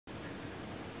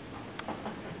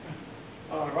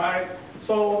Alright,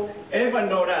 so everyone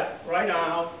know that right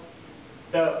now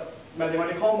the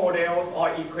mathematical models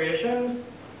or equations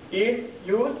is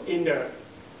used in the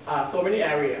so many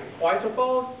areas. For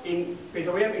example, in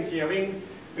petroleum engineering,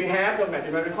 we have the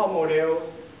mathematical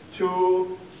models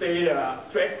to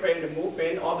explain the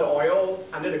movement of the oil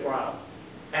under the ground.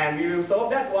 And we will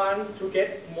solve that one to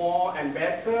get more and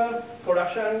better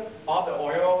production of the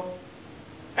oil.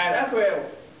 And as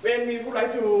well, when we would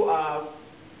like to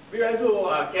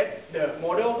get the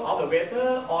models of the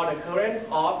weather or the current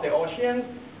of the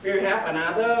ocean, we will have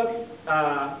another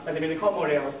mathematical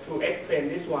model to explain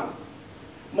this one.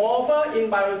 Moreover, in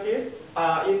biology,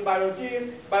 biologists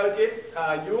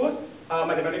use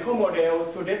mathematical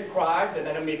models to describe the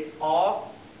dynamics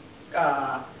of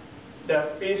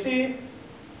the species,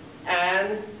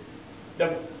 and the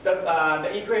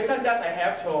equation that I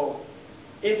have shown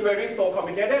is very so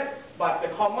complicated, but the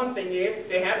common thing is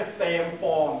they have the same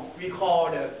form. We call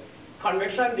the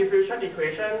convection diffusion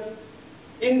equations.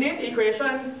 In this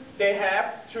equation, they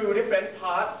have two different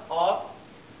parts of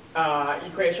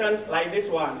equations like this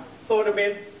one. So the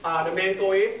main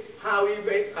goal is how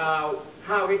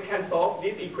we can solve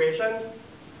these equations.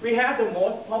 We have the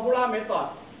most popular method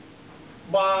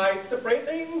by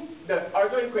separating the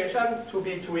original equation to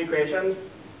be two equations,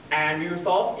 and we will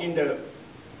solve in the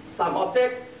some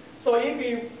object. So if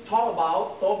we talk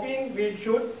about solving, we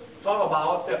should talk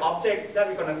about the object that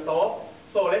we're going to solve.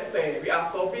 So let's say we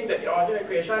are solving the original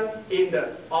equation in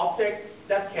the object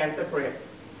that can separate.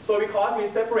 So because we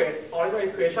separate original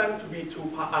equation to be two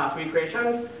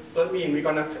equations, so that means we're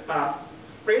going to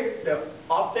split the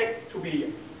object to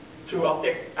be two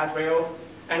objects as well.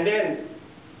 And then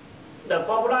the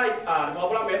popular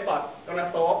method going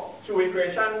to solve two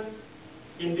equations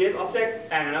in this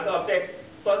object and another object.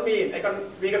 So that means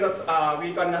we're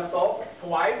gonna solve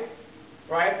twice,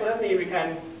 right? So that means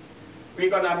we're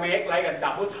gonna make like a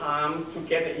double time to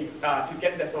get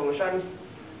the solutions.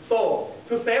 So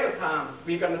to save the time,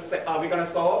 we're gonna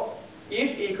solve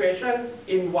each equation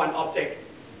in one object.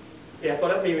 Yeah. So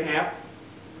that means we have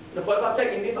the first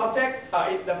object in this object,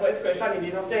 the first equation in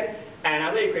this object, and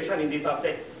another equation in this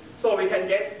object. So we can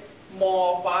get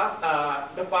more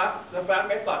the fast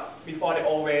method before the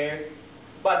old way.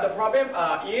 But the problem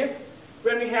is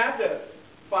when we have the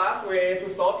fast way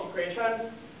to solve equations,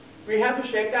 we have to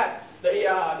check that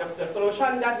the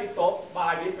solution that we solve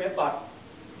by this method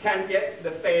can get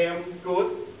the same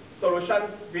good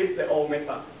solution with the old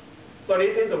method. So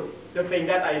this is the thing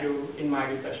that I do in my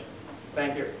research.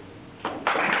 Thank you.